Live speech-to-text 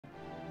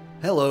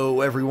Hello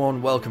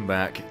everyone, welcome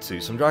back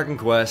to some Dragon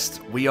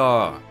Quest. We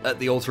are, at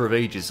the Altar of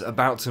Ages,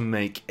 about to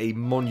make a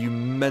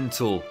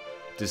monumental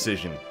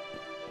decision.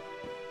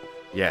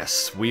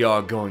 Yes, we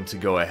are going to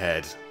go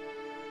ahead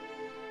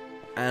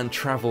and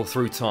travel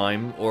through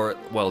time, or,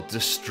 well,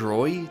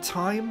 destroy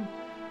time?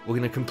 We're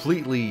going to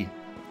completely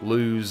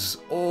lose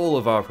all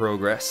of our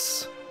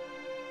progress,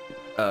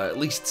 at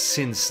least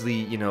since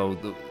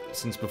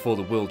since before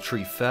the World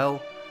Tree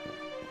fell.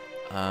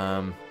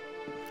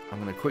 I'm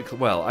gonna quickly...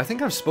 Well, I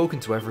think I've spoken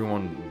to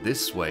everyone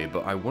this way,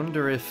 but I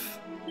wonder if...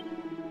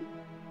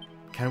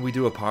 Can we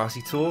do a party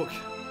talk?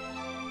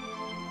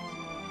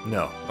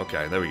 No.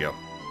 Okay, there we go.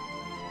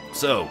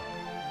 So,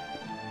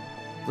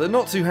 they're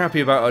not too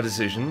happy about our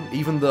decision,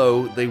 even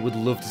though they would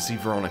love to see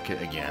Veronica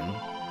again.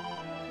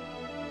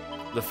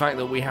 The fact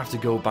that we have to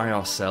go by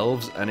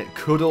ourselves, and it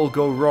could all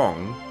go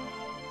wrong,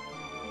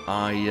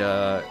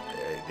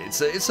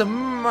 it's a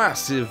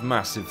massive,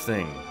 massive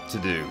thing to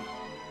do.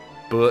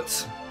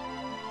 But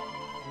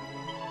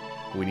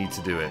we need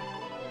to do it.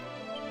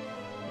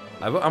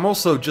 I'm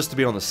also, just to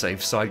be on the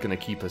safe side, going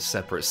to keep a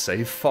separate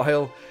save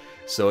file.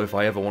 So if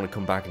I ever want to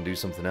come back and do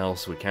something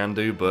else, we can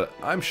do, but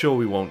I'm sure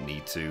we won't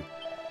need to.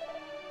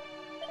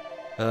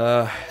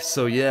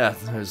 So yeah,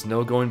 there's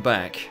no going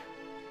back.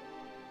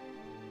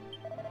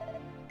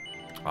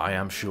 I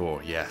am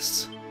sure,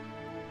 yes.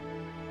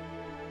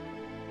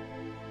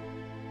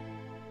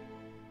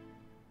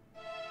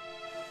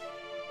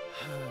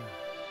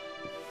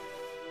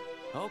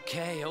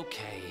 Okay.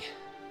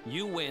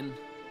 You win.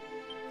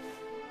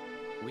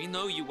 We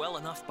know you well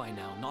enough by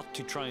now not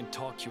to try and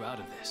talk you out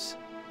of this.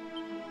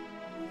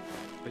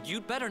 But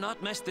you'd better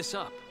not mess this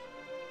up.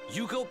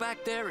 You go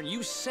back there and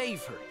you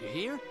save her, you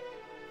hear?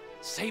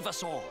 Save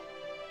us all.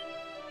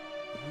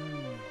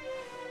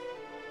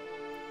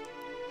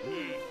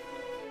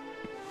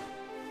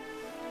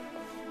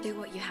 Do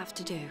what you have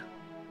to do.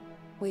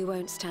 We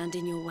won't stand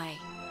in your way.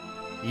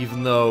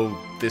 Even though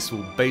this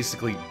will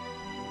basically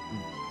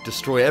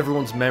destroy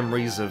everyone's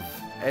memories of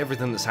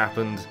everything that's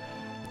happened,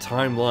 the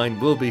timeline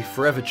will be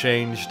forever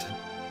changed.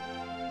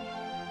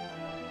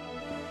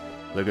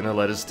 They're gonna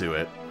let us do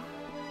it.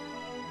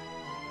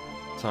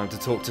 Time to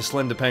talk to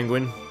Slender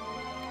Penguin.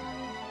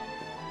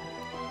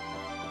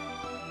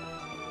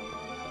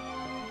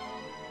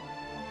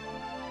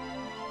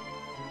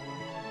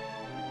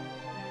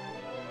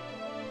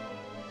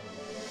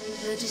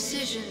 The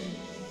decision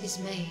is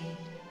made.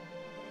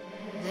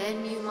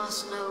 Then you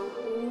must know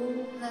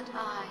all that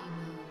I know.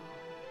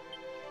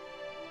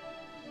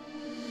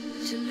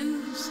 To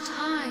lose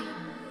time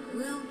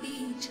will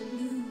be to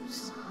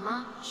lose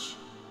much,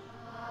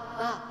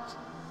 but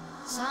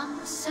some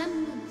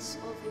semblance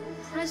of your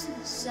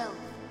present self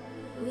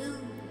will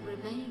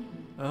remain.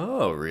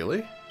 Oh,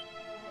 really?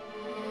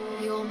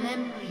 Your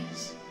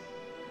memories,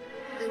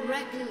 the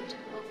record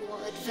of your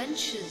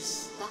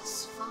adventures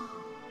thus far,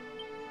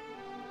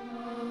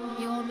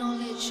 your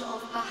knowledge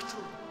of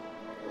battle,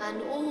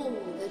 and all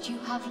that you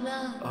have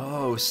learned.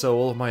 Oh, so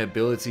all of my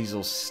abilities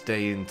will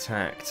stay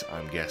intact,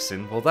 I'm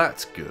guessing. Well,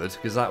 that's good,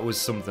 because that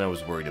was something I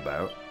was worried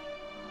about.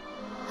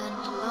 And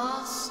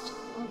last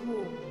of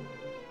all,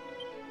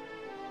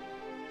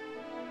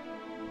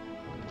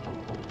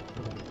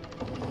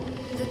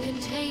 the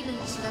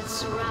containers that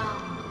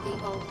surround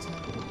the altar.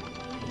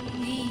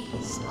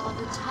 These are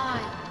the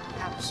time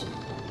capsules.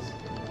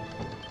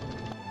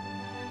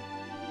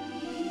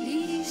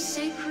 These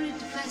sacred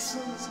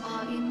vessels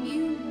are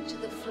immune to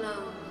the flow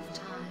of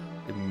time.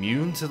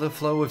 Immune to the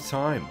flow of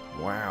time.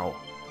 Wow.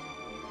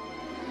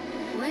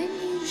 When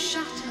you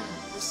shatter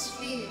the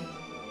sphere,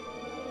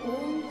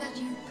 all that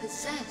you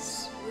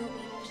possess will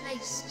be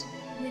placed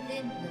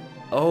within them.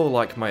 Oh,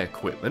 like my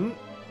equipment?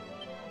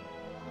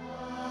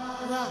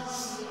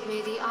 Thus,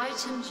 may the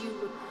items you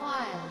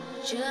require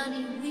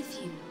journey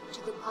with you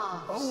to the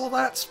past. Oh, well,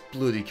 that's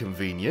bloody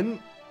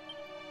convenient.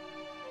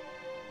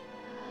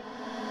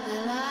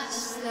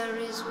 Alas, there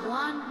is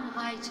one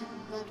item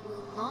that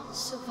will not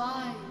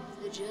survive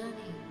the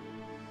journey.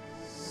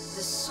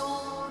 The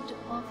Sword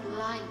of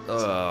Light.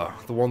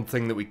 The one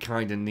thing that we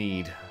kinda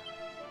need.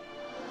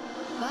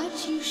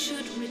 But you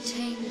should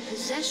retain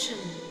possession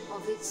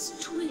of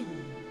its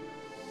twin,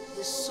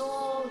 the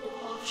Sword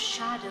of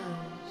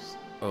Shadows.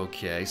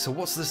 Okay, so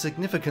what's the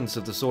significance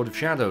of the Sword of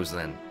Shadows,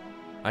 then?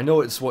 I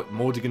know it's what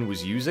Mordigan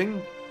was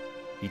using.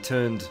 He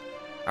turned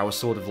our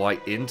Sword of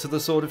Light into the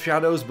Sword of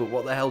Shadows, but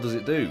what the hell does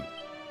it do?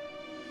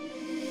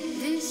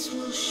 This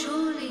will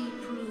surely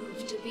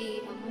prove to be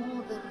a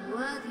more than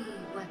worthy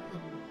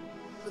weapon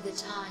for the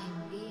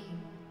time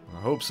being. I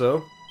hope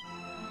so.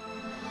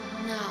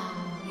 Now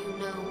you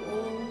know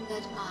all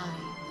that I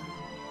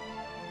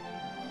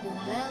know.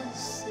 All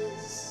else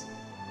is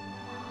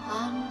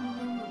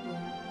unknowable.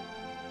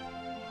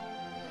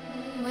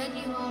 When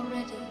you are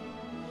ready,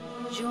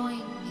 join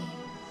me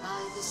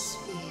by the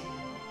sphere.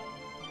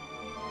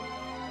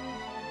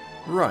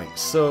 Right,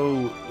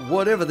 so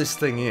whatever this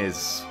thing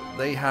is,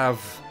 they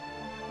have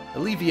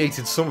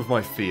alleviated some of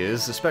my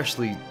fears,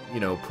 especially,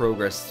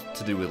 progress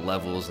to do with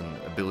levels and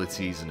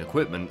abilities and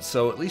equipment,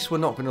 so at least we're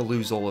not going to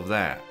lose all of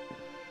that.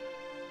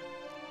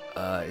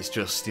 It's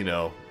just, you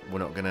know, we're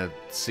not going to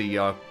see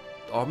our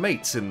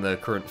mates in their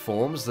current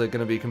forms. They're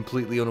going to be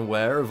completely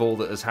unaware of all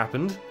that has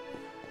happened.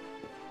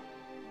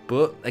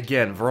 But,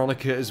 again,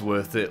 Veronica is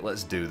worth it.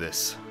 Let's do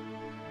this.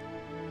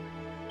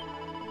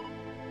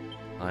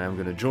 I am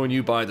going to join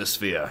you by the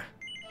sphere.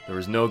 There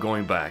is no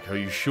going back. Are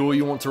you sure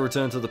you want to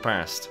return to the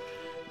past?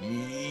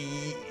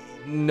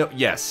 No.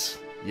 Yes.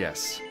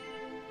 Yes.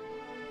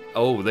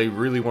 Oh, they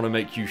really want to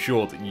make you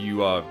sure that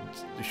you are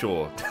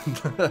sure.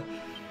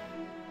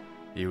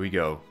 Here we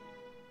go.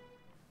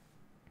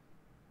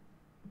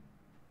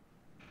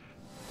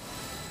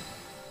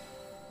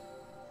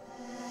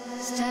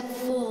 Step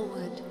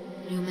forward,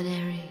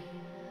 luminary,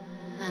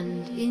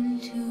 and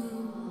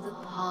into the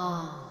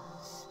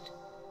past.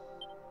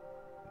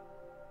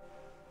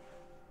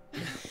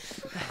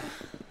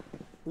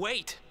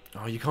 Wait!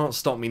 Oh, you can't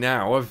stop me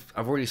now. I've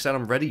already said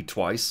I'm ready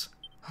twice.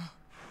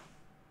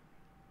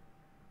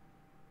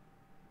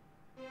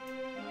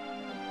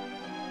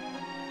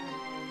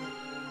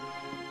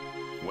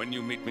 When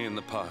you meet me in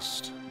the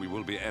past, we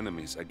will be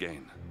enemies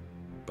again.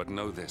 But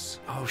know this.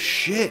 Oh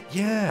shit,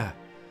 yeah.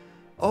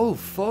 Oh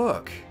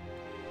fuck.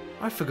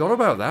 I forgot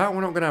about that.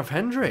 We're not gonna have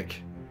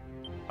Hendrik.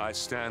 I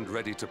stand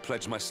ready to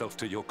pledge myself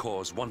to your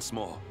cause once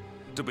more.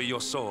 To be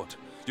your sword,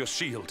 your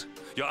shield,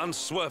 your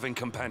unswerving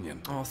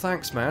companion. Oh,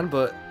 thanks, man,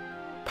 but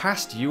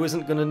past you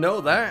isn't gonna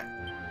know that.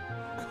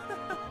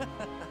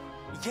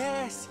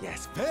 Yes,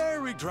 yes,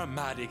 very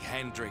dramatic,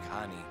 Hendrik,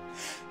 honey.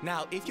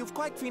 Now, if you've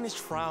quite finished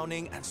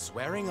frowning and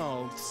swearing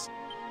oaths...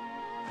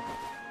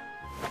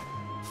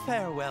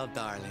 Farewell,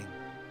 darling.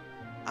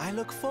 I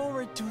look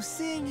forward to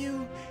seeing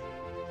you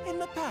in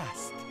the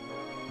past.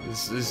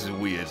 This is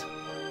weird.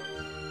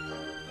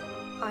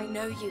 I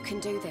know you can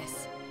do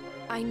this.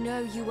 I know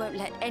you won't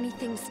let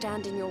anything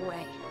stand in your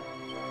way.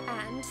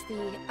 And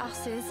the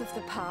us's of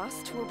the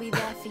past will be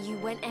there for you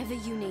whenever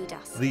you need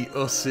us. The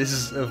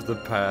us's of the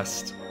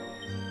past.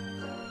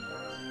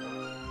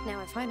 Now,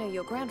 if I know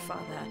your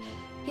grandfather,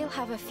 he'll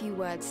have a few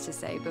words to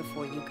say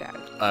before you go.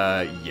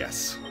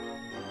 Yes.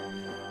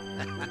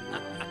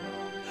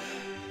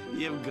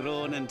 You've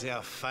grown into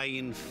a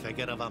fine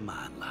figure of a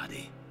man,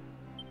 laddie.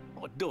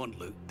 Oh, don't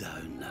look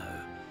down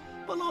now.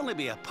 We'll only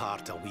be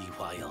apart a wee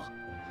while.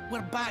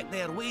 We're back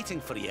there waiting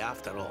for you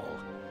after all.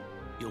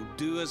 You'll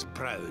do us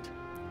proud.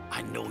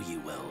 I know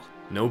you will.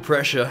 No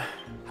pressure.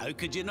 How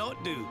could you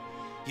not do?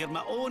 You're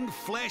my own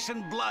flesh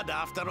and blood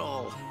after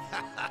all.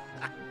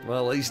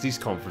 Well, at least he's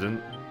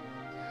confident.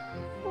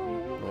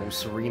 Oh,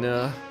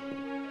 Serena.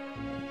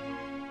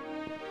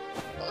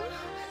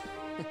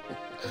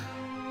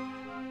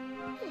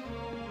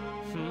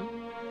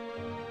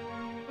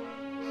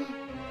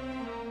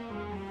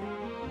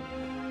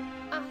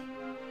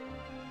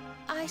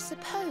 I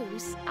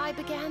suppose I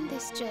began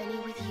this journey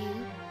with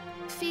you,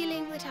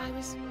 feeling that I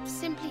was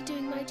simply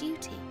doing my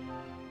duty.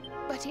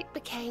 But it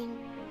became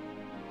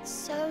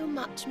so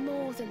much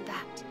more than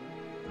that.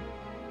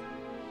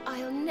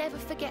 I'll never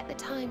forget the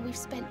time we've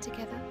spent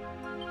together.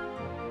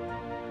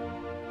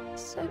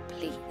 So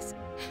please,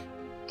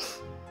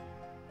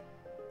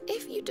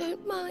 if you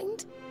don't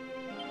mind,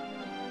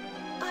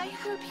 I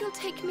hope you'll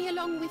take me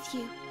along with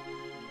you,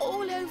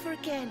 all over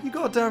again. You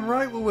goddamn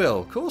right we will.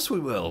 Of course we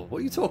will. What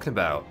are you talking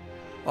about?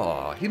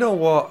 Aw, you know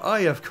what? I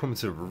have come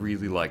to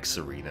really like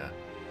Serena.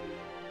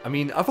 I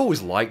mean, I've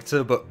always liked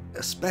her, but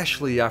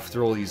especially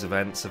after all these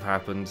events have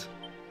happened.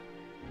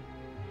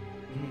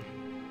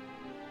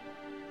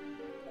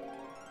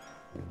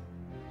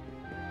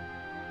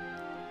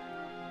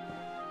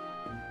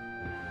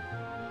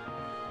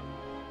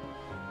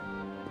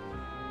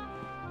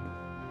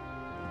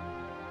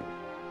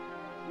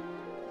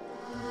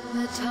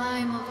 The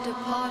time of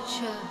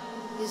departure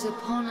is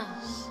upon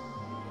us.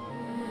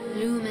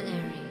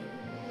 Luminary,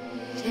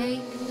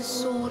 take the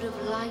sword of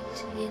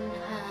light in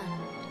hand.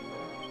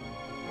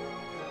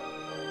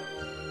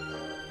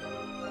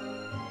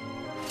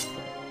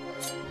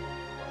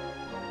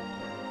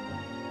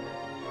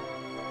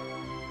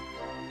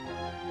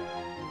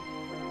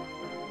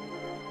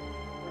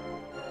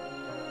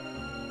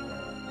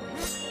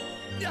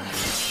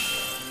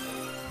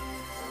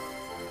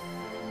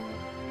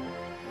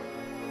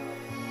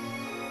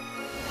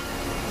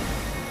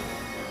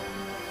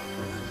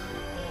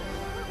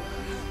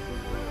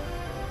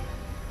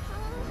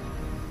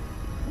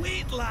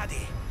 Wait,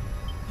 laddie.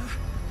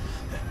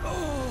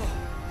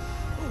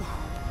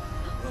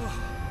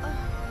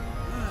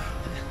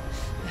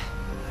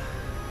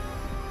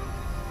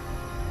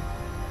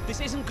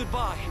 This isn't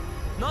goodbye.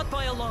 Not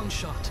by a long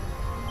shot.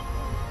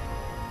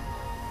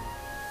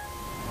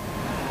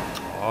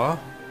 Aw,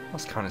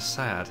 that's kind of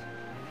sad.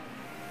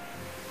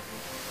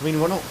 I mean,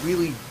 we're not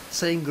really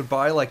saying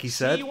goodbye like he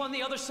said. See you on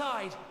the other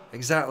side.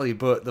 Exactly,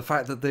 but the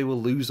fact that they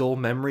will lose all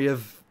memory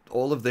of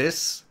all of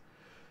this,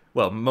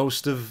 well,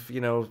 most of,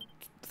 you know,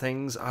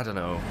 things, I don't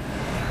know.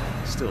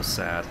 Still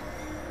sad.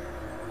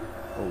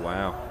 Oh,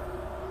 wow.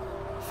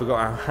 Forgot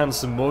how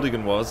handsome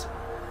Mordigan was.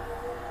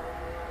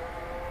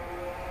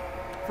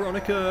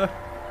 Veronica!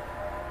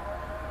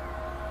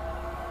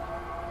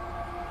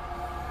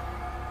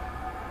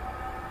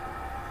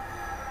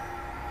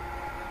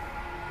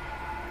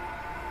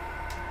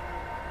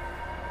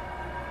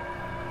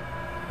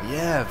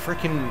 Yeah,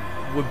 freaking,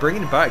 we're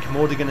bringing back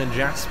Mordigan and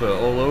Jasper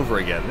all over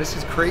again. This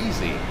is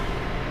crazy.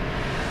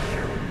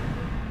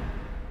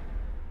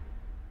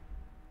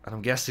 And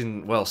I'm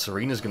guessing, well,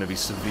 Serena's going to be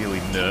severely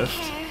nerfed.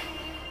 Take care.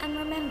 And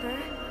remember,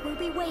 we'll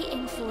be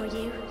waiting for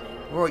you.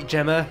 Alright,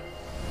 Gemma.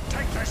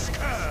 Take this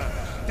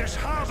cur, this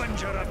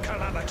harbinger of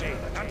calamity,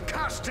 and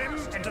cast him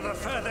into the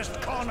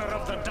furthest corner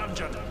of the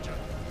dungeon.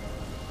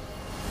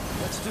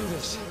 Let's do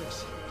this.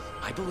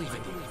 I believe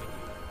in you.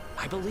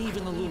 I believe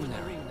in the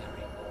Luminary.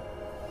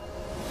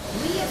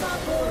 We of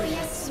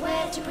Arborea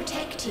swear to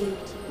protect you.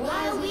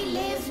 While we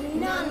live,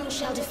 none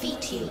shall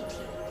defeat you.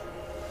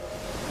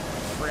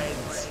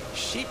 Friends,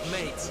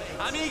 shipmates,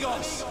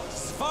 amigos,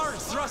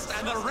 Svarthrust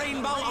and the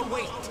rainbow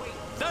await.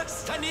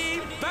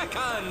 Destiny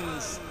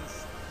beckons!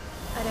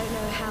 I don't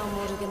know how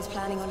Mordigan's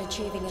planning on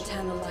achieving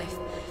eternal life,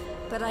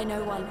 but I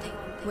know one thing.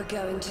 We're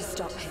going to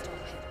stop him.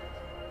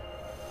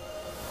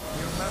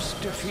 You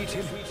must defeat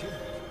him.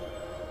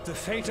 The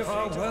fate of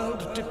our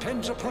world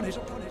depends upon it.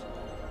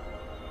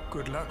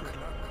 Good luck.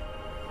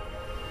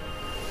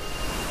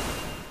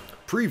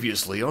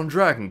 Previously on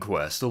Dragon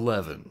Quest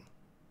XI.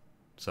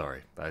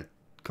 Sorry, I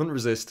couldn't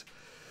resist.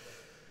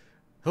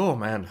 Oh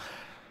man.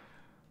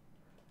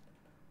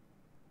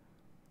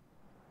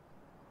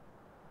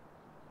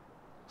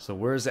 So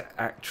where has it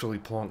actually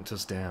plonked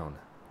us down?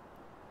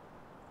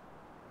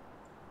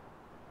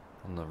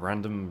 On the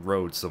random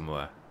road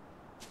somewhere.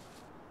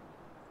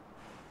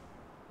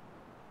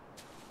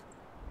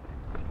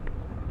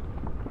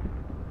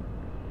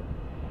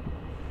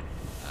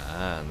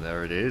 And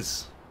there it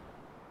is.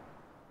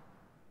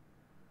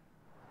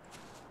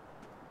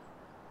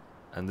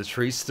 And the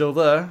tree's still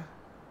there.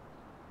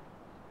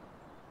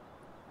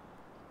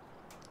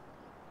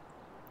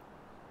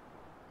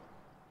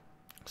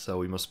 So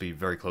we must be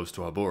very close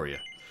to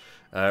Arborea.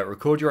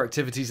 Record your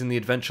activities in the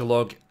adventure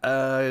log.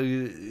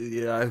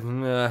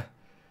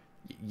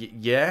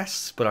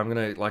 Yes, but I'm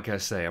gonna, like I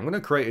say, I'm gonna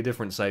create a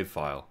different save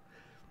file.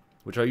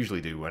 Which I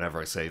usually do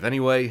whenever I save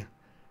anyway.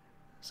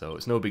 So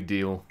it's no big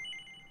deal.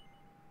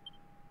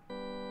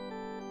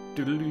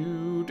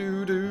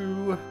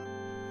 Doodaloo-doo-doo.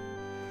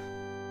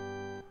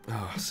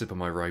 Oh, sip of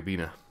my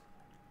Ribena.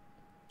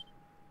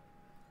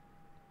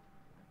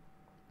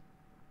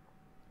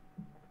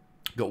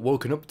 Got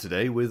woken up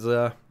today with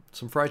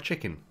some fried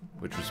chicken,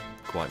 which was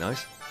quite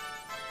nice.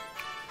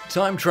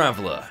 Time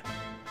Traveller.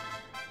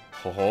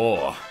 Ho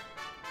ho.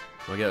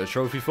 Do I get a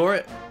trophy for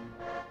it?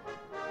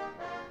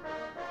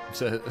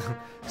 So,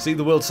 see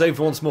the world saved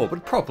once more,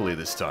 but properly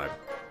this time.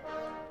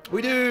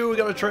 We do! We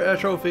got a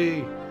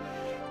trophy!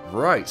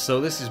 Right, so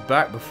this is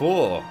back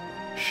before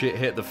shit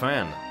hit the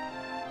fan.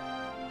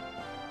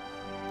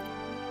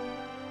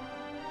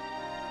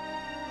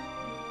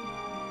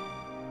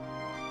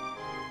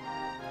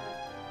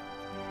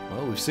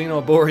 Well, we've seen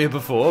Arborea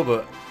before,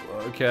 but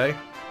okay.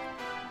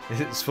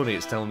 It's funny,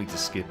 it's telling me to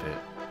skip it.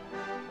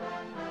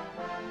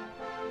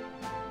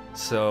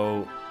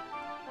 So,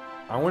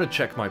 I want to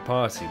check my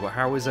party. Well,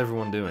 how is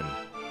everyone doing?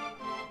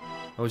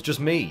 Oh, it's just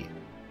me.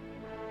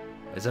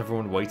 Is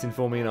everyone waiting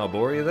for me in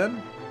Arborea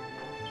then?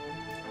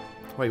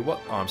 Wait,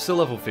 what? Oh, I'm still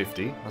level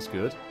 50. That's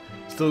good.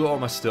 Still got all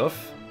my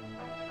stuff.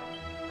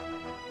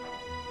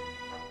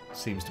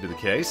 Seems to be the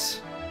case.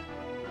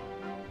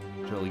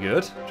 Jolly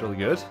good. Jolly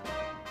good.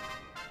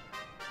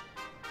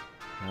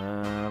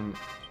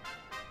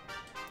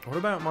 What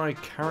about my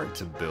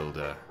character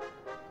builder?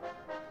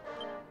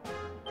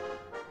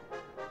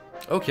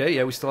 Okay,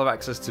 yeah, we still have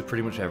access to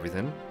pretty much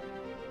everything.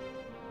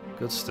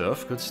 Good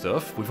stuff, good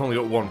stuff. We've only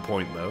got 1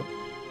 point, though.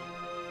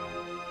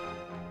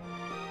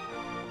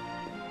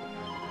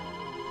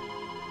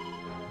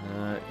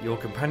 Your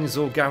companions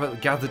all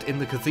gathered in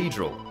the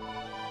cathedral.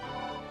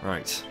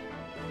 Right.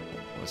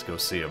 Let's go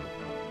see them.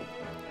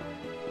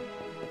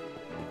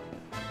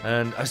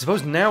 And I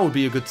suppose now would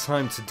be a good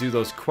time to do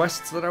those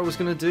quests that I was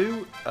going to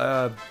do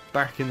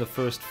back in the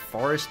first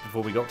forest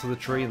before we got to the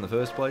tree in the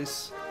first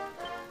place.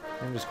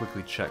 Let me just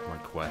quickly check my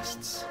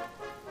quests.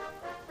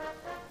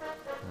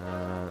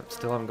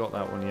 Still haven't got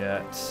that one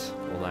yet,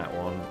 or that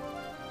one.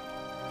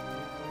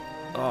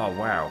 Oh,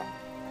 wow.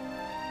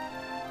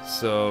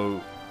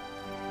 So...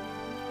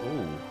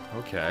 Ooh,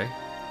 okay.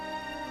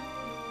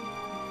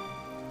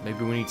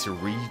 Maybe we need to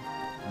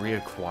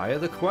reacquire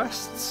the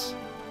quests?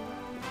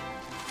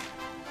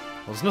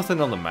 Well, there's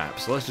nothing on the map,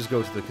 so let's just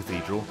go to the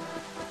cathedral.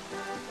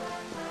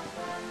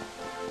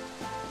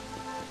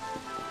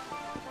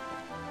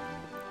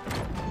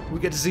 We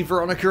get to see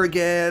Veronica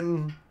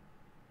again!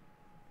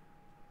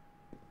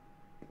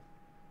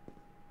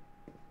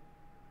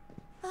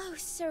 Oh,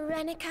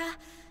 Serenica,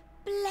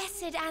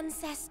 blessed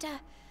ancestor.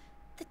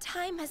 The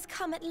time has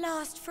come at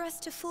last for us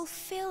to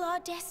fulfill our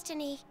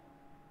destiny.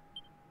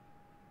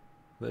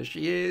 There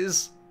she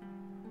is.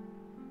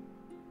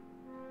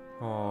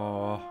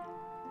 Aww.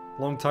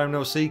 Long time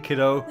no see,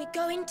 kiddo. We're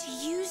going to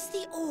use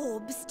the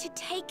orbs to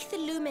take the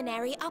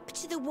luminary up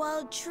to the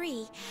world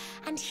tree,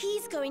 and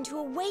he's going to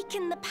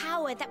awaken the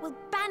power that will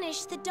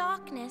banish the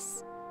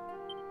darkness.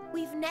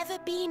 We've never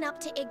been up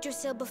to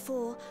Yggdrasil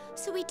before,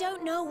 so we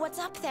don't know what's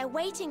up there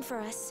waiting for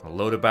us. A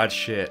load of bad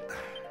shit.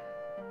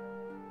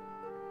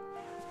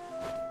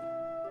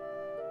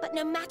 But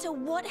no matter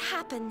what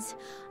happens,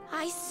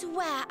 I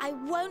swear I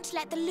won't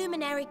let the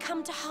Luminary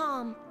come to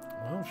harm.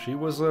 Well, she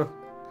was a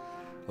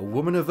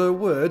woman of her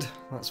word,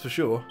 that's for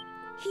sure.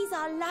 He's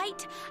our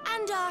light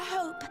and our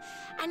hope,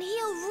 and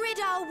he'll rid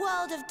our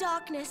world of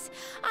darkness.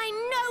 I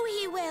know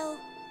he will.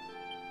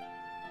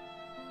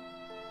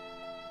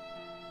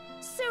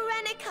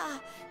 Serenica,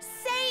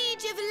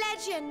 sage of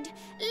legend,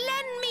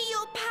 lend me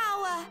your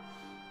power.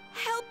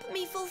 Help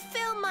me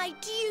fulfill my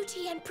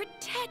duty and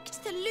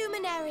protect the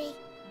Luminary.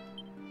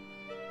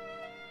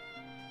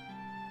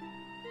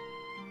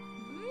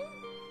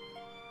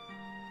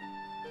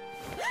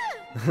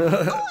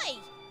 Oi!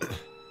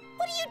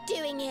 What are you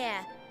doing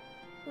here?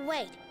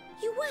 Wait,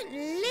 you weren't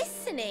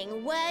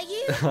listening, were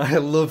you? I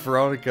love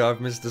Veronica,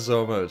 I've missed her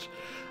so much.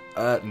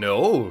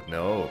 No.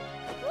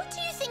 What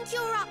do you think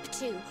you're up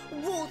to,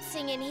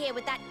 waltzing in here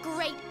with that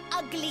great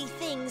ugly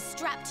thing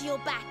strapped to your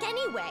back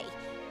anyway?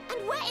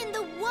 And where in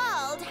the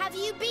world have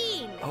you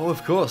been? Oh,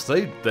 of course,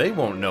 they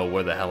won't know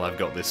where the hell I've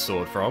got this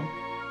sword from.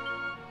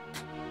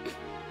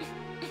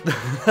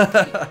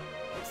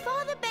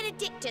 Father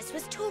Benedictus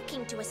was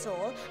talking to us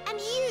all, and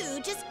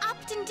you just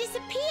upped and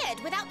disappeared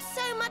without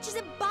so much as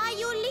a by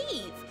your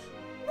leave.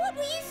 What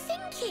were you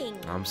thinking?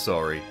 I'm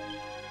sorry.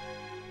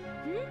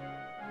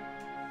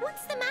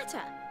 What's the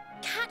matter?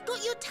 Cat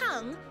got your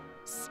tongue?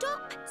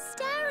 Stop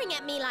staring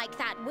at me like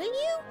that, will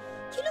you?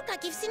 You look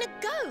like you've seen a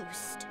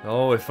ghost.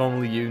 Oh, if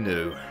only you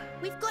knew.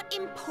 We've got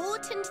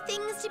important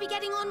things to be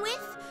getting on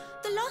with.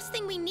 The last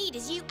thing we need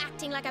is you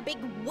acting like a big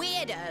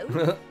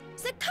weirdo.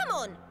 So come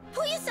on,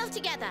 pull yourself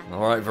together.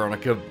 Alright,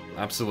 Veronica,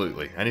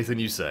 absolutely. Anything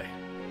you say.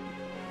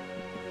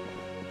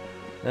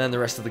 And the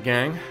rest of the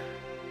gang.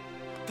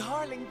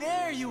 Darling,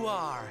 there you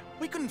are.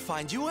 We couldn't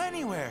find you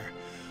anywhere.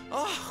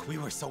 Oh, we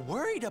were so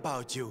worried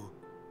about you.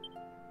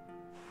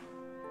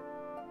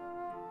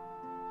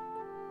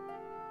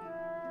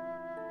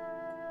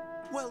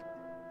 Well,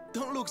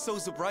 don't look so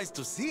surprised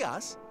to see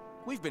us.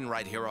 We've been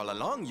right here all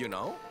along, you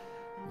know.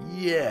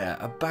 Yeah,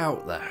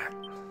 about that.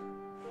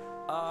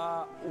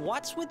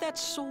 What's with that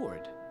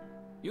sword?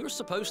 You're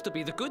supposed to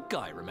be the good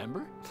guy,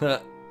 remember?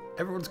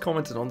 Everyone's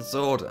commented on the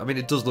sword. I mean,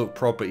 it does look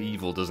proper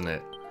evil, doesn't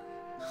it?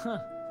 Huh.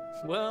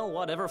 Well,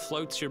 whatever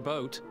floats your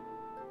boat.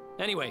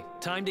 Anyway,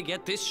 time to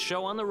get this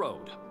show on the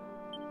road.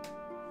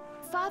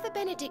 Father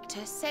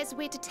Benedictus says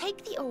we're to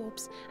take the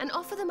orbs and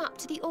offer them up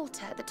to the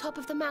altar at the top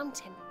of the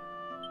mountain.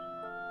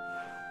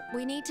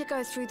 We need to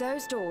go through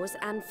those doors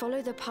and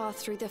follow the path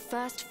through the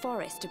first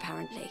forest,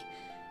 apparently.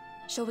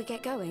 Shall we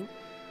get going?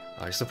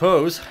 I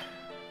suppose.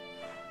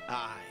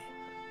 Aye.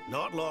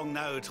 Not long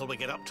now till we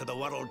get up to the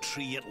World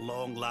Tree at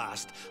long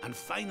last, and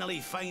finally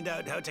find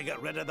out how to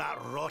get rid of that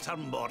rotter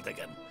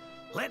Mordigan.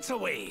 Let's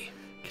away!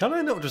 Can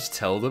I not just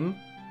tell them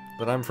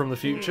that I'm from the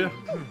future?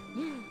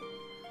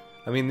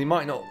 I mean, they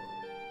might not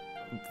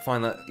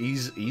find that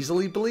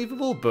easily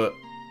believable, but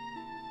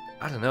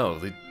I don't know.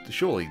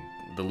 Surely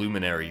the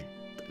Luminary,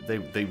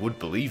 they would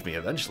believe me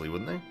eventually,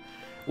 wouldn't they?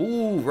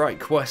 Ooh, right,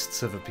 quests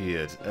have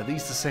appeared. Are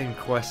these the same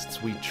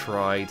quests we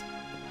tried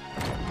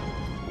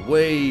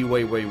way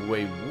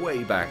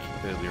back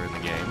earlier in the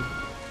game?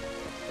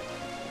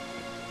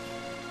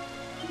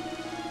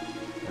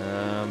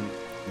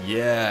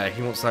 Yeah,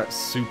 he wants that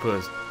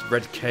super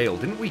red kale.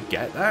 Didn't we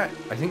get that?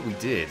 I think we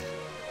did.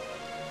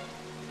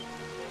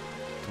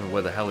 Don't know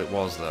where the hell it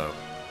was, though.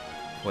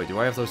 Wait, do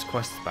I have those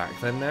quests back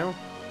then now?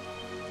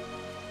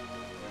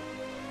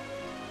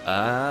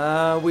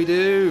 Ah, we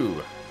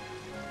do!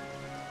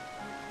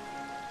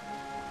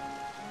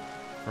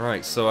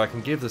 Right, so I can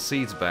give the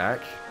seeds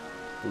back,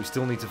 but we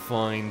still need to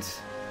find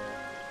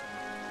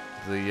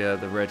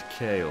the red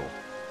kale.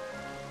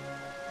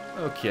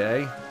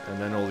 Okay, and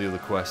then all the other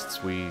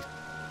quests we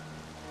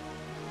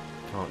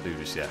can't do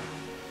just yet.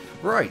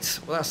 Right,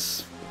 well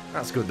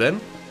that's good then.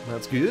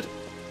 That's good.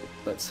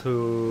 Let's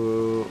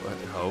ho.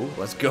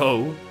 Let's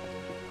go.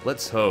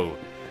 Let's ho.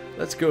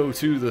 Let's go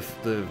to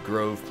the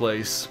Grove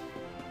place.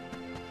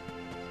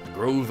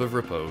 Grove of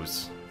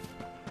Repose.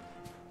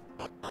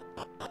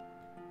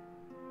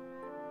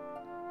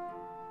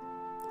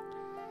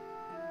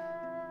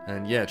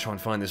 And yeah, try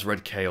and find this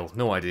red kale.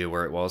 No idea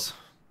where it was.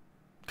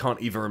 Can't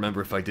even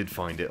remember if I did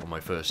find it on my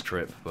first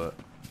trip, but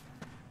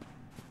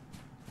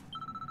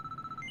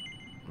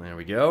there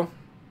we go.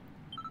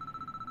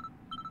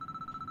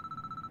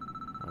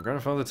 My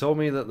grandfather told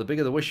me that the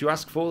bigger the wish you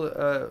ask for,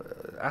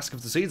 ask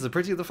of the seeds, the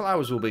prettier the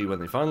flowers will be when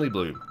they finally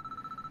bloom.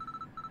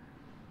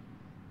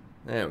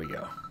 There we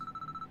go.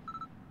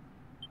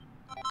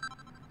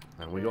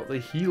 And we got the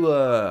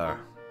healer.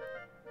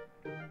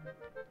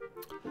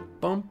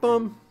 Bum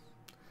bum.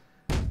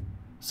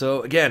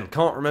 So again,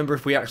 can't remember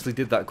if we actually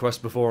did that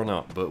quest before or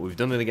not, but we've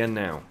done it again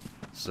now.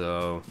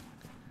 So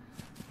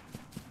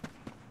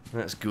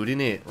that's good,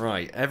 innit?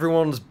 Right,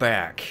 everyone's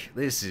back.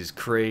 This is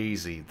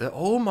crazy.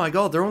 Oh my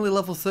god, they're only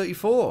level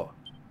 34.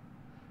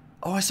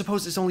 Oh, I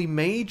suppose it's only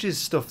mages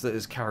stuff that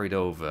is carried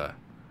over.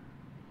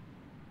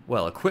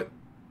 Well, equip...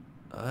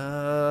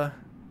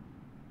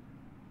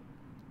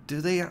 Do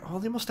they... Oh,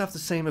 they must have the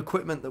same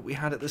equipment that we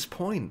had at this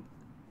point.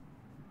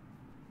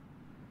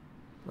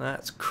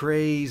 That's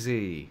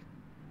crazy.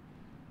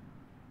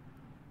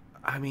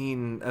 I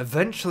mean,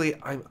 eventually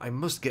I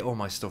must get all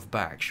my stuff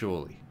back,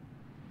 surely.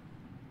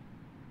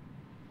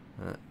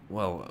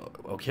 Well,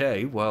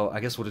 okay. Well, I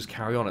guess we'll just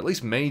carry on. At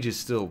least Mage is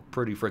still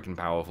pretty freaking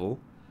powerful.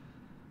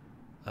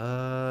 Do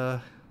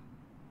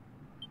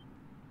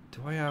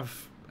I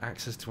have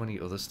access to any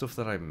other stuff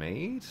that I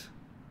made?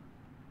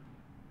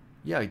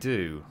 Yeah, I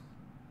do.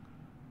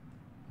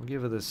 I'll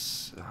give her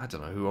this... I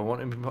don't know who I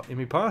want in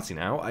my party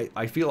now.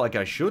 I feel like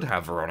I should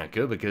have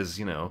Veronica because,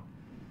 you know,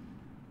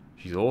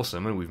 she's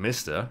awesome and we've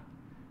missed her.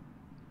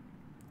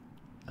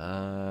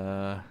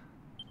 I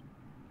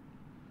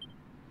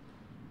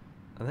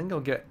think I'll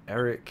get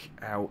Eric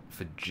out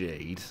for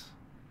Jade.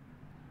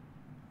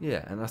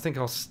 Yeah, and I think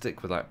I'll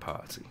stick with that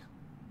party.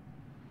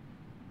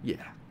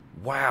 Yeah.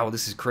 Wow,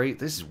 this is great.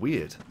 This is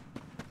weird.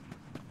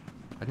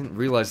 I didn't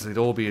realize they'd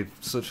all be at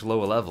such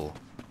lower level.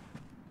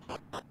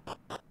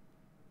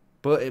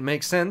 But it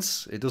makes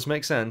sense. It does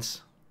make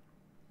sense.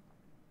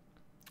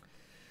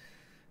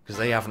 Because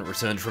they haven't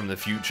returned from the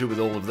future with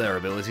all of their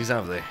abilities,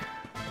 have they?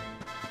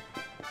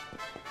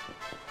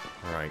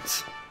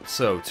 Right.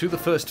 So, to the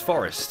first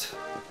forest.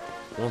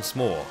 Once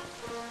more.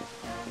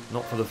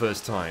 Not for the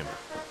first time.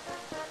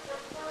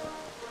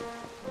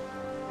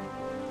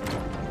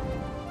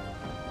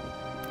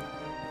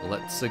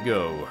 Let's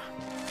go.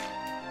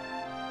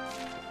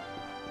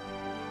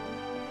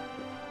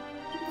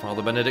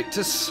 Father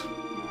Benedictus.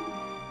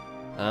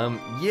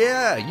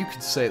 Yeah, you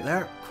could say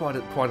that. Quite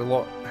a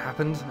lot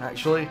happened,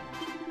 actually.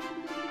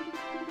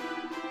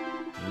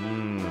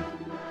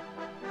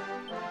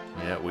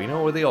 Yeah, we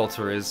know where the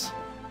altar is.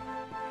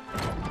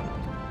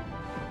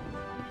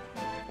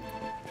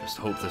 Just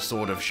hope the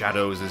Sword of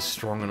Shadows is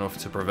strong enough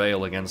to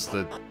prevail against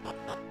the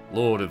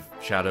Lord of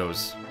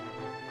Shadows.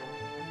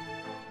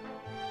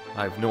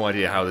 I have no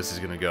idea how this is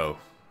going to go.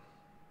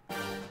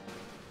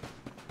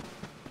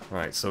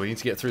 Right, so we need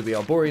to get through the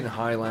Alborian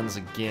Highlands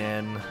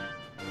again.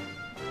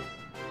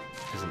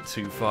 Isn't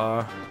too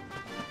far.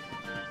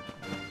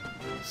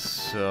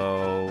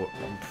 So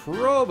I'm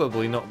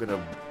probably not going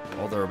to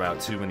bother about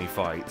too many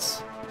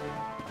fights.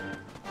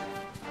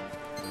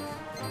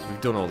 Because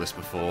we've done all this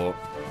before.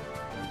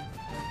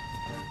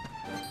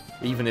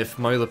 Even if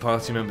my other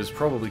party members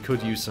probably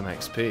could use some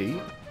XP,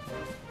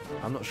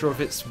 I'm not sure if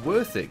it's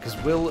worth it, because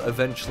we'll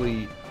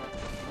eventually...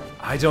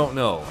 I don't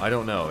know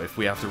if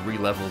we have to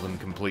re-level them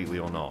completely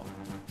or not.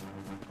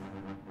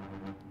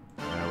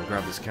 We'll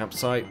grab this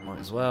campsite, might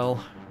as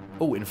well.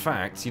 Oh, in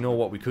fact, you know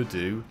what we could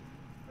do?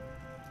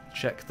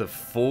 Check the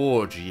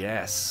forge,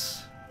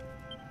 yes.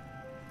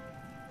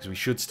 Because we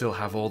should still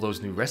have all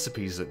those new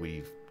recipes that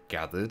we've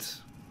gathered.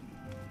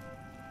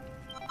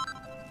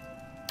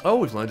 Oh,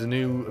 we've learned a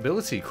new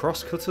ability,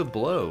 Cross-Cutter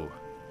Blow.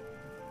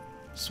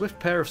 Swift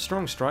pair of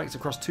strong strikes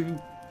across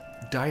 2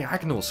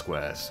 diagonal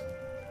squares.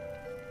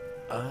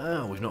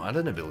 Ah, we've not had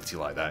an ability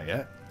like that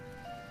yet.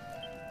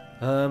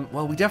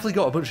 Well, we definitely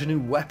got a bunch of new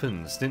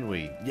weapons, didn't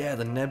we? Yeah,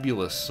 the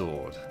Nebula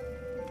Sword.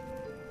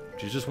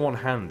 Which is just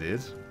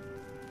one-handed.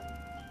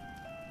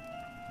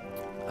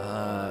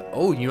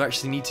 Oh, you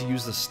actually need to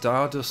use the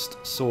Stardust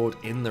Sword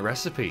in the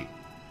recipe.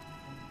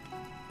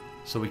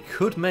 So we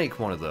could make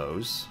one of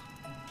those.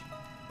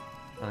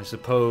 And I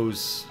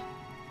suppose...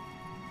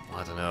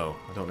 I don't know.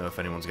 I don't know if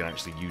anyone's going to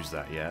actually use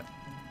that yet.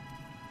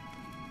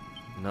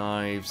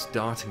 Knives,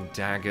 darting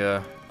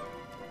dagger.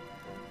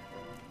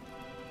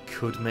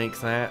 Could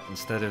make that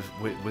instead of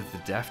with the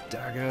deft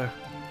dagger.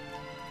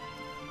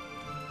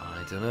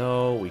 I don't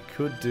know. We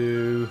could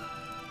do...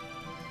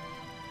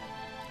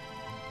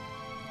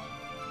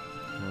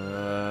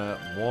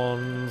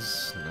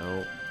 wands.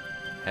 No.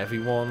 Heavy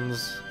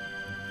wands.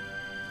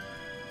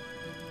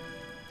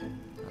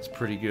 That's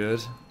pretty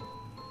good.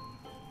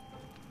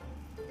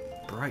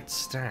 Bright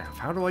staff.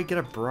 How do I get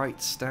a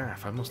bright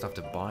staff? I must have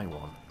to buy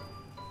one.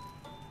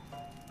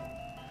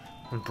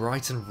 And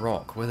Brighton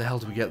Rock. Where the hell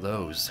do we get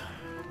those?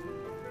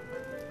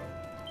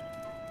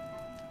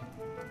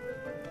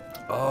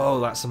 Oh,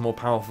 that's a more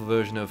powerful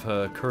version of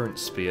her current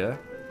spear.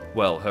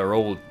 Well, her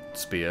old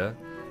spear.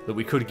 That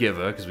we could give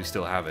her, because we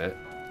still have it.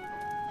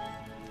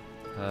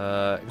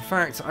 In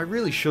fact, I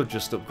really should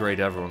just upgrade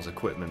everyone's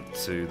equipment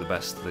to the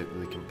best that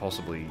they can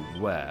possibly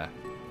wear.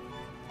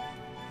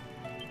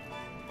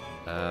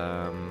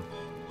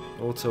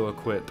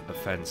 Auto-equip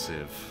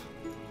offensive.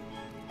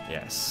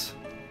 Yes.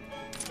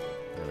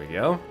 There we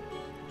go.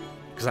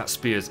 Because that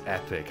spear's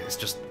epic. It's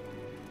just...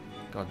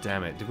 God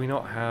damn it. Did we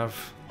not have...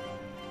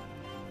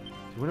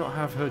 Did we not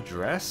have her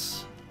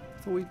dress?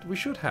 I thought we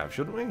should have,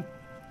 shouldn't we?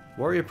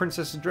 Warrior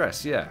Princess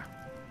dress, yeah.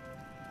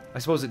 I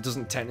suppose it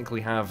doesn't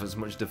technically have as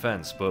much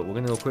defense, but we're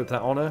going to equip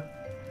that on her.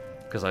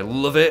 Because I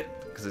love it.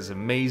 Because it's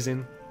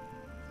amazing.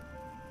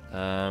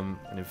 And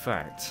in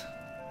fact...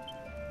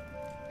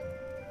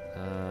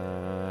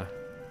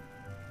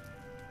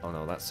 oh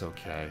no, that's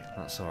okay.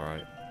 That's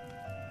alright.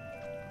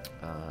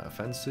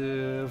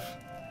 Offensive.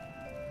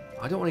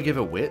 I don't want to give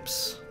her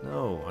whips.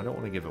 No, I don't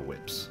want to give her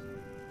whips.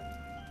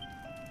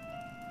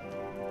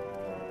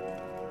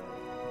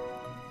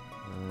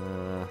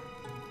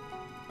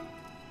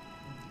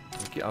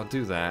 Okay, I'll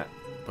do that,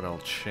 but I'll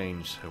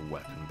change her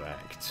weapon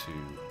back to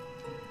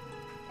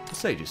the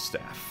Sage's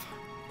Staff.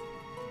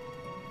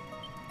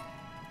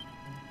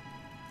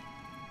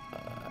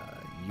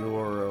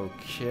 You're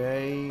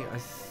okay, I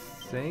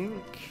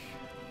think.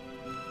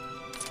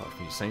 Apart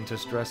from your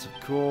Saintess dress, of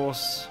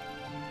course.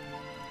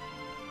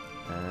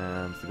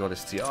 And the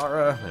Goddess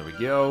Tiara, there we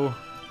go.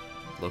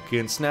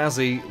 Looking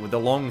snazzy with the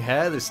long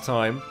hair this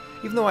time.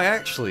 Even though I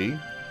actually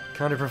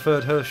kind of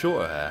preferred her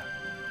shorter hair.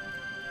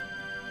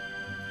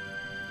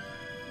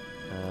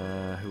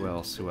 Who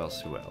else? Who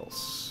else? Who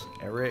else?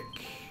 Eric.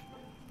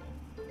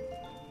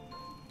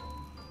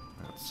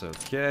 That's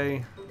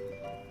okay.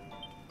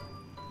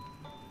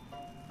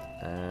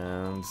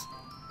 And...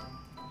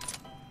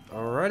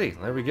 alrighty,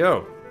 there we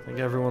go. I think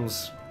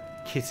everyone's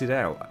kitted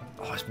out.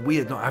 Oh, it's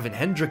weird not having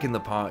Hendrik in the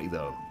party,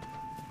 though.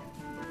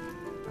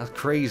 That's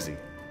crazy.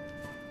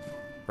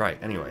 Right,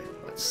 anyway,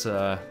 let's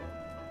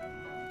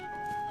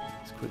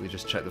quickly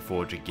just check the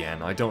forge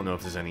again. I don't know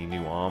if there's any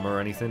new armor or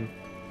anything.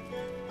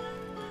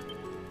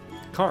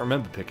 Can't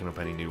remember picking up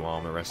any new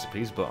armor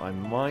recipes, but I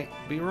might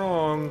be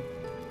wrong.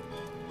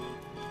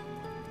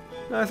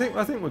 No, I think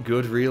we're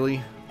good, really.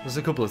 There's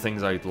a couple of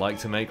things I'd like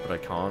to make, but I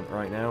can't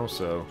right now,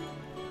 so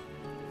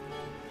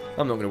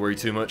I'm not going to worry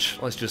too much.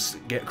 Let's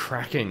just get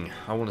cracking.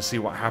 I want to see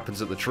what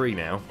happens at the tree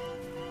now.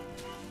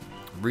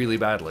 Really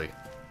badly.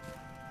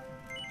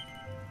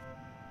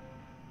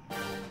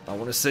 I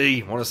want to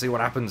see what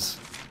happens.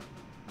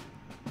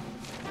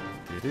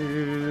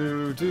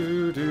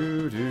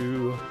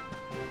 Do-do-do-do-do.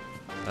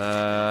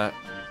 I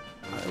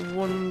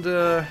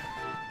wonder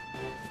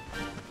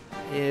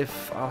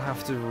if I'll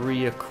have to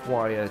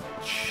reacquire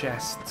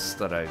chests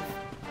that I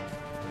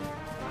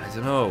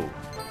don't know.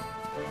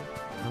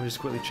 Let me just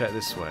quickly check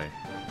this way.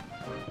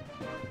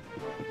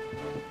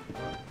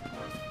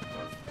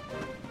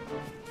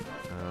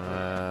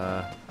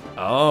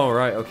 Oh,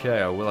 right,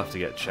 okay, I will have to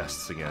get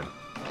chests again.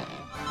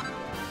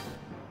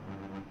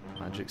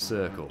 Magic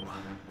circle.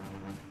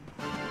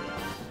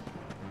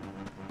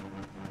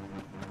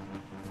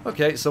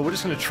 Okay, so we're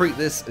just going to treat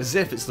this as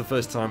if it's the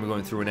first time we're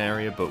going through an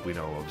area, but we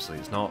know obviously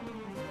it's not.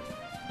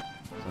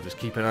 So just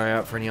keep an eye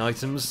out for any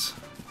items.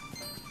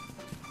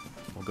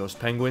 More ghost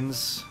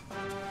penguins.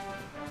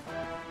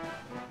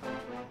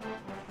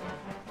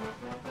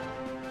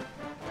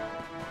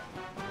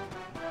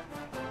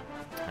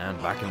 And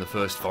back in the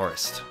first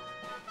forest.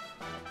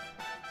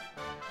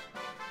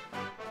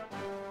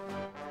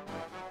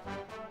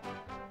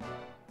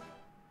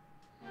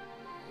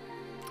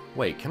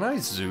 Wait, can I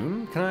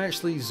zoom? Can I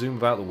actually zoom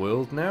about the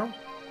world now?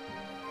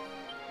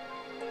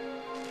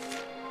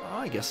 Oh,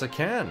 I guess I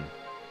can.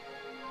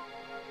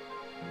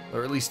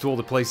 Or at least to all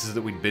the places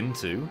that we've been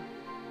to.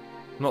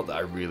 Not that I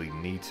really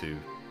need to,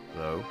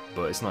 though,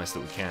 but it's nice that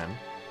we can.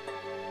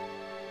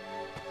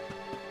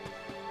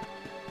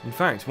 In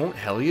fact, won't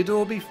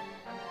Heliodor be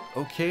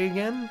okay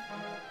again?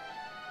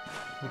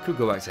 We could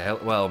go back to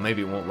well,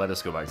 maybe it won't let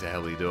us go back to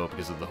Heliodor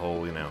because of the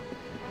whole, you know,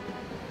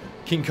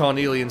 King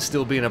Carnelian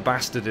still being a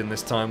bastard in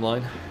this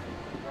timeline.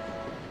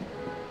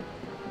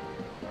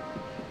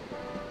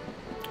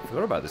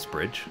 Forgot about this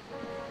bridge.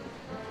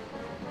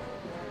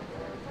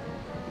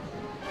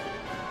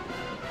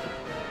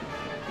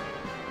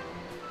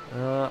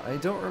 I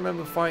don't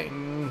remember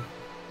fighting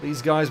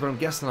these guys, but I'm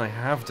guessing I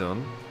have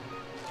done.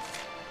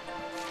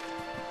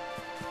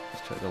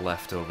 Let's check the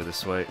left over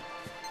this way.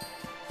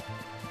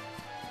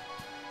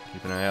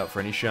 Keep an eye out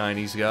for any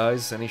shinies,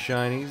 guys. Any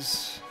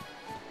shinies?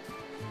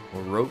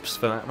 Or ropes,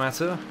 for that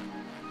matter.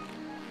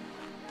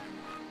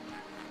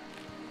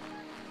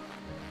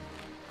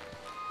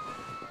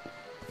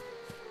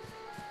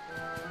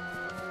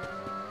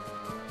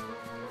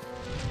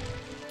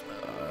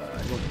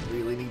 I don't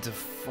really need to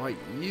fight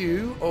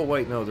you. Oh,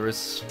 wait, no, there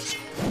is...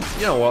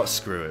 You know what?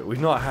 Screw it. We've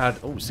not had...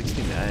 Oh,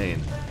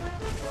 69.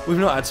 We've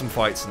not had some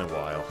fights in a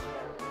while.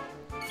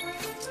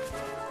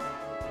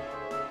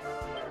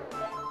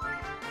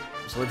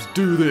 So let's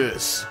do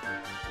this!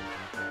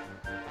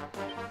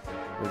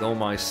 With all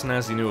my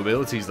snazzy new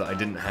abilities that I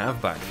didn't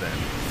have back then.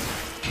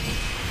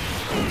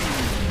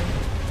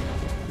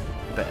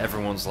 Bet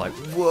everyone's like,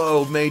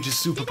 whoa, Mage is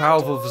super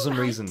powerful for some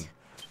reason.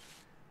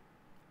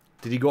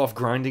 Did he go off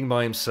grinding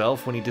by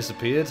himself when he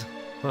disappeared?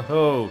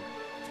 Oh,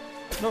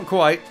 not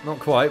quite,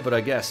 but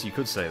I guess you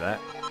could say that.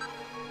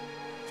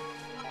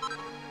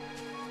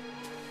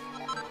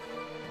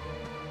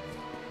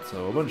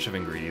 So a bunch of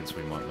ingredients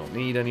we might not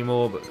need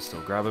anymore, but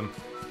still grab them.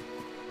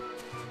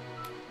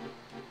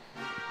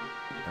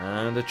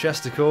 And a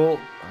chesticle.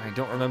 I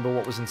don't remember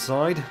what was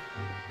inside.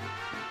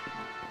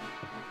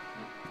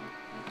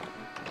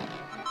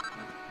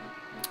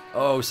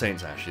 Oh,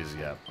 Saint's Ashes,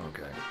 yeah,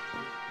 okay.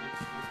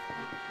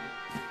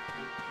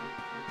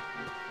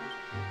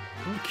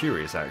 I'm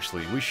curious,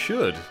 actually. We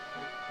should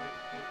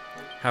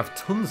have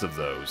tons of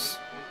those.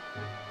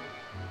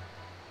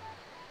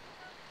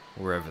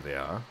 Wherever they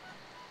are.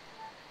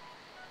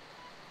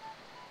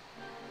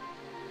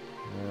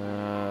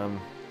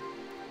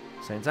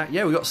 Same attack.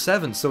 Yeah, we got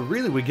 7, so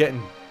really we're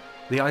getting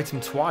the item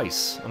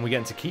twice, and we're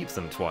getting to keep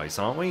them twice,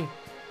 aren't we?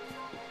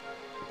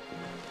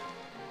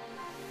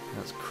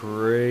 That's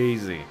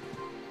crazy.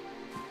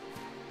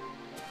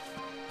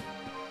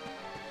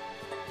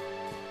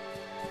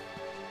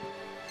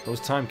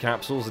 Those time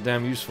capsules are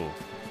damn useful.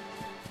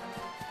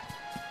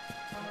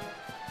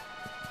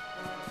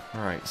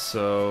 Alright,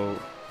 so...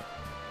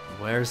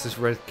 where's this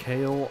red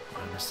kale?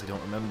 I honestly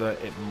don't remember.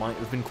 It might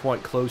have been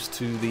quite close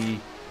to the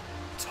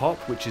top,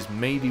 which is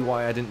maybe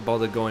why I didn't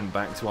bother going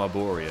back to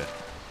Arborea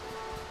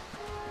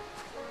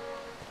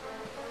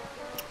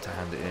to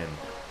hand it in.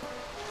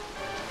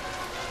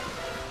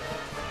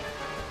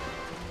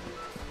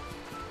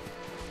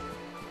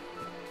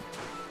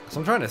 So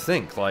I'm trying to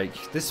think,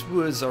 like, this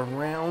was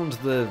around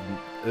the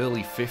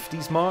early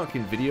 50s mark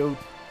in video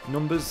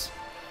numbers,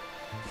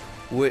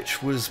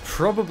 which was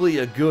probably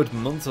a good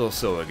month or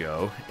so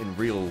ago in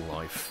real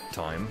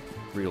time.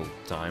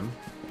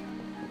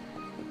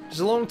 It's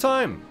a long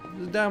time.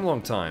 It's a damn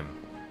long time.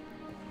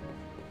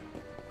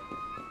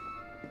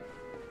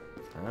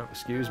 Oh,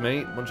 excuse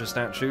me, bunch of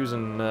statues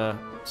and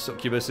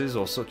succubuses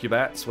or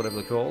succubats, whatever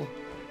they're called.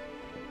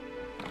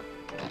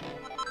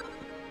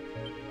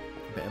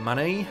 Bit of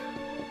money.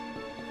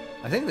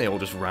 I think they all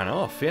just ran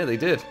off. Yeah, they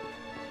did.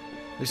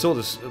 They saw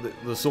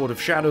the sword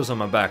of shadows on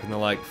my back, and they're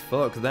like,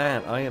 fuck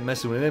that, I ain't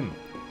messing with him.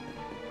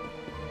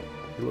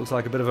 He looks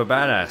like a bit of a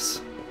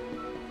badass.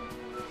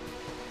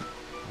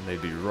 And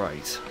they'd be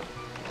right.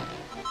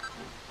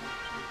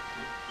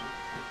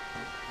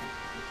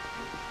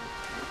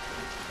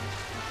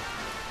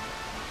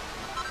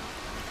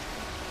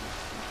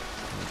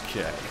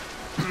 Okay.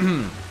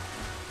 Is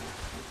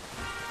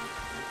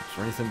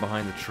there anything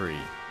behind the tree?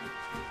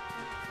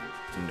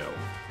 No.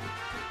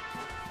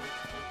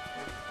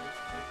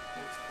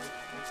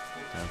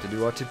 Time to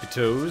do our tippy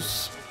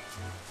toes.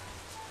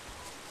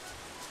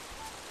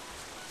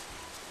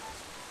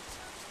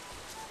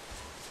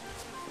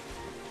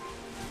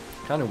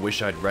 Kind of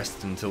wish I'd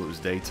rested until it was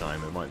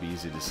daytime. It might be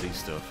easier to see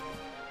stuff.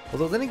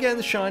 Although then again,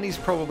 the shinies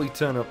probably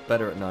turn up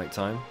better at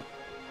nighttime.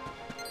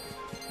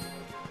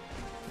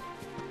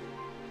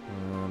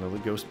 Another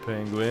ghost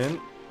penguin.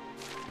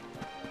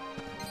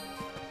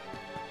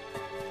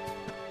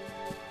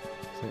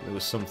 I think there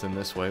was something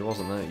this way,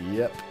 wasn't there?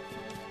 Yep.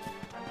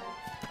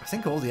 I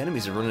think all the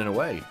enemies are running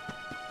away.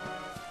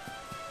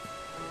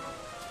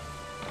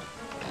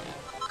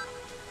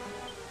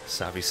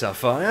 Savvy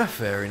Sapphire,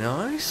 very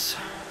nice.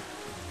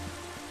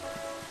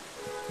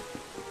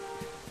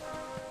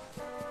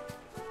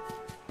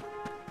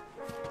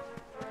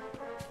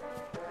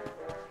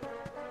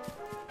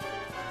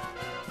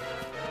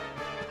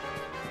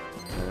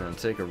 And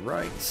take a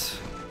right.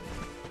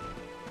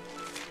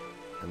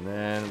 And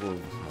then we'll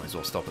might as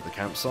well stop at the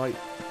campsite.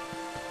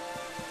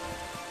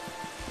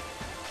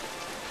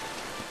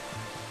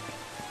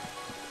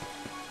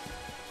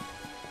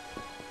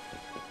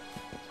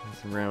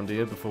 Something around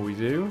here before we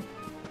do.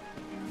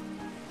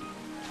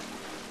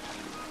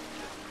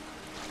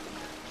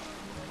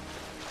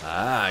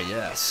 Ah,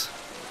 yes.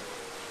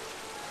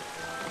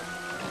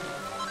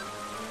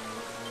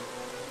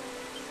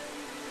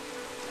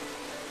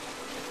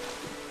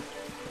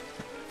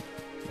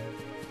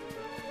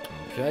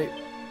 Okay.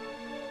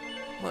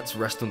 Let's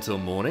rest until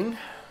morning.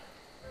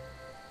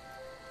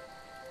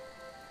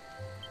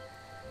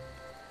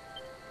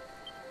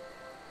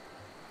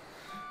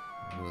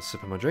 Another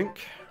sip of my drink.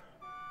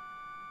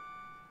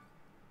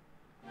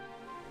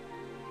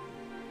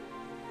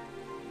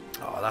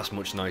 Oh, that's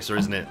much nicer,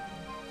 isn't it?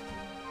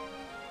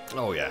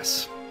 Oh,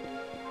 yes.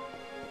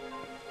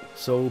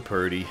 So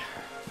pretty.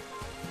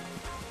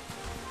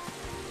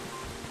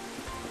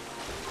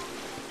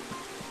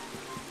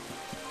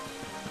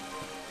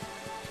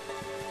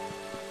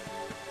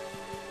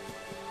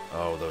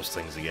 Oh, those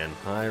things again.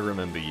 I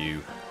remember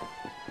you.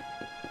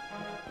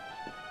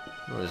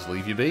 I'll just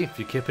leave you be. If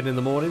you're kipping in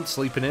the morning,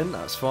 sleeping in,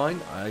 that's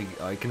fine.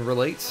 I can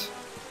relate.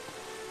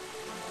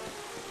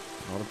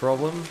 Not a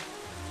problem.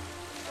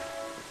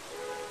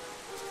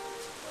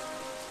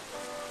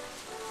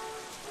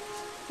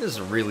 This is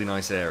a really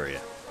nice area.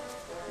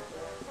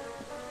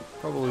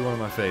 Probably one of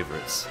my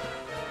favorites.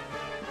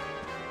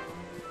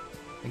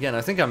 Again,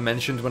 I think I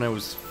mentioned when I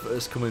was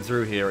first coming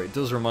through here, it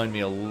does remind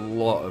me a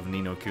lot of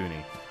Ni no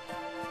Kuni.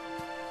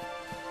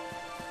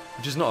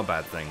 Which is not a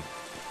bad thing.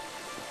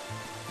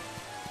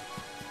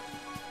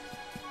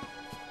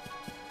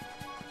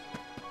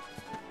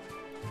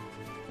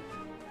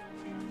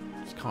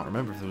 Just can't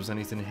remember if there was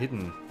anything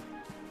hidden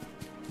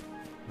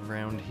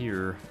around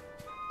here.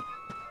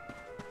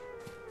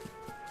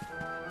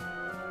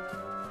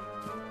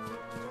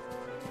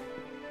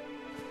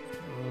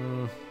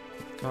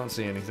 Can't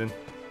see anything.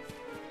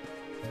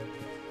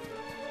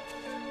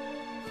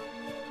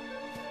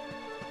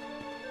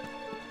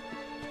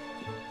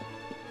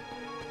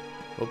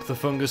 Up the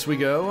fungus we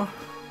go.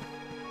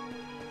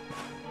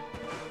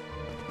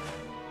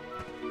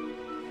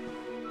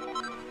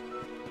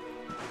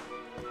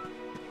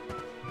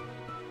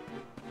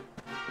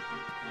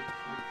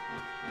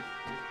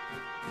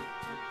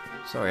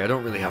 Sorry, I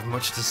don't really have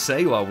much to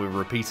say while we're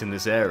repeating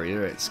this area.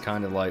 It's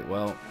kind of like,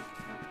 well,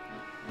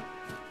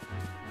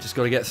 just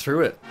got to get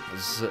through it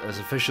as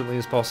efficiently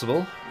as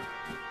possible.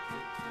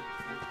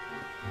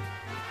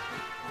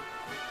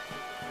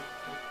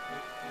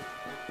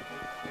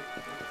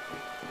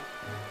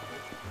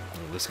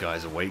 Oh, this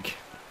guy's awake.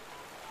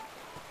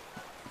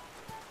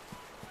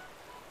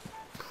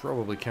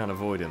 Probably can't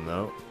avoid him,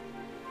 though.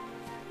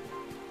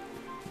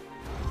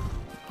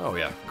 Oh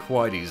yeah,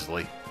 quite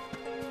easily.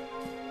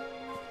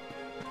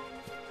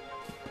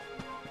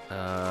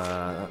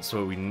 That's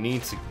where we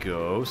need to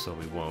go, so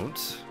we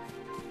won't.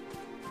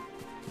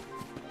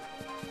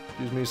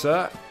 Excuse me,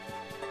 sir.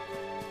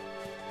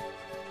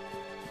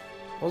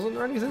 Wasn't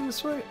there anything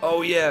this way?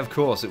 Oh yeah, of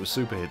course, it was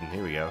super hidden.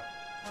 Here we go.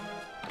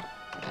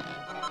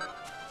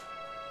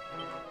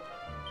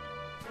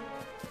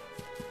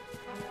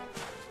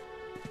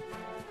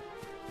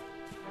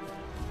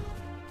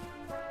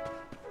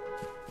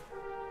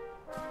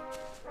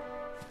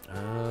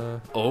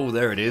 Oh,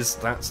 there it is.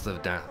 That's the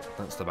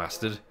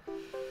bastard.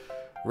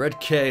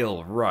 Red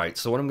Kale. Right.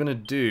 So what I'm gonna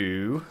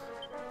do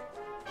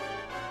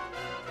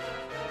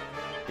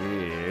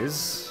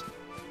is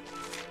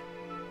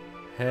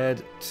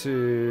head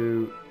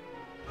to.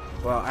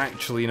 Well,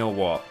 actually, you know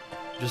what?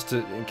 Just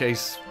to, in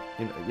case,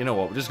 you know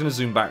what? We're just gonna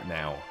zoom back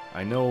now.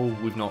 I know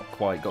we've not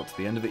quite got to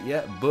the end of it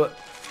yet, but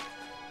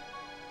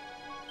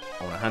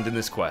I want to hand in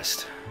this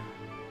quest.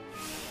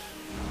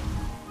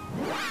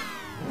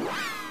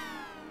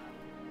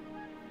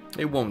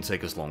 It won't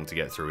take us long to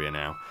get through here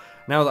now.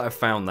 Now that I've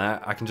found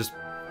that, I can just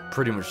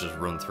pretty much just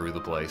run through the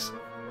place.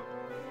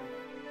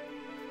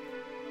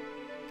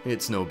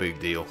 It's no big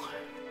deal.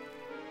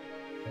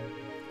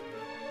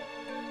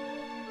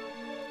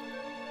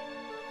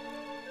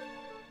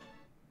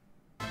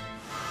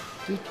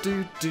 Do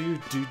do do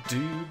do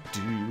do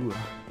do.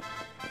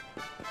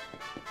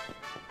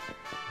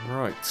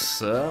 Right,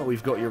 sir,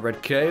 we've got your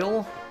red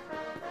kale,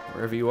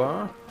 wherever you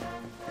are.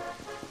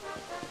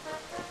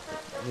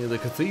 Near the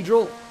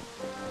cathedral.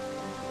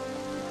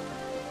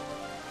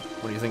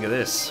 What do you think of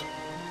this?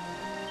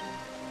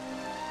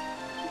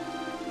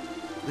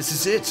 This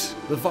is it!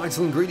 The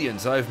vital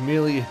ingredient. I have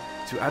merely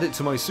to add it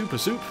to my super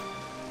soup,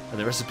 and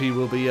the recipe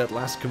will be at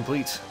last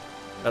complete.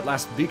 At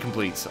last be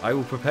complete. I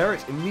will prepare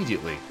it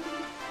immediately.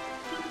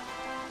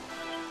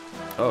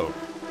 Oh.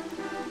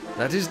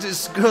 That is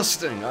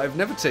disgusting! I've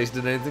never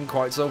tasted anything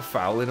quite so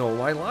foul in all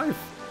my life.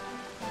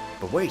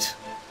 But wait,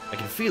 I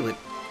can feel it.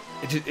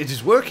 It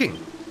is working!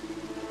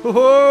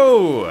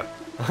 Whoa!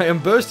 I am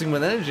bursting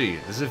with energy,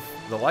 as if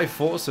the life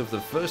force of the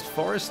first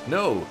forest,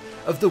 no,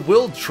 of the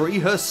world tree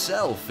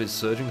herself is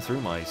surging through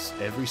my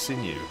every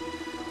sinew.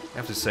 I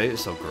have to say it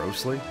so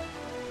grossly.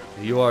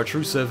 You are a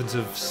true servant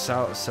of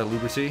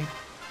salubrity.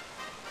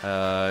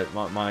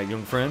 My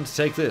young friend,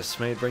 take this.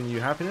 May it bring you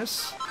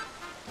happiness?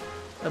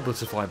 A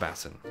butterfly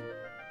baton.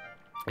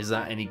 Is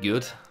that any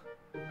good?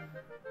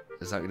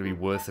 Is that going to be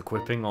worth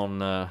equipping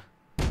on,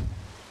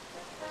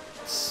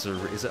 is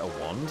it a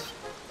wand?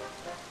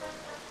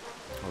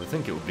 I would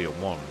think it would be a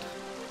wand.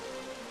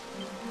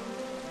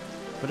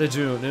 But I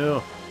don't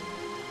know.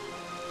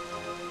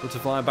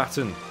 Butterfly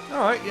baton.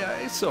 Alright, yeah,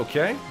 it's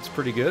okay. It's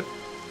pretty good.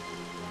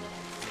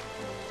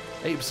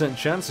 8%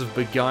 chance of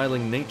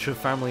beguiling nature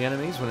family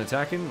enemies when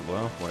attacking.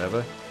 Well,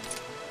 whatever.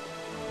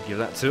 Give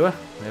that to her.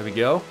 There we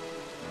go.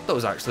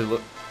 Those actually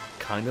look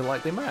kind of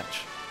like they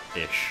match.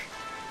 Ish.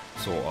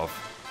 Sort of.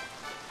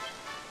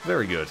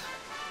 Very good.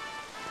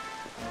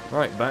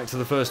 Right, back to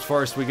the first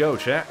forest we go,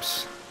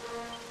 chaps.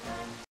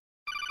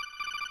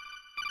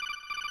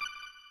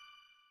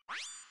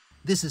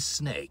 This is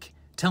Snake,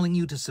 telling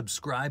you to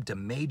subscribe to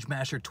Mage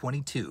Masher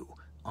 22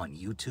 on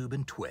YouTube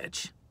and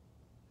Twitch.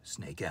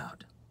 Snake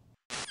out.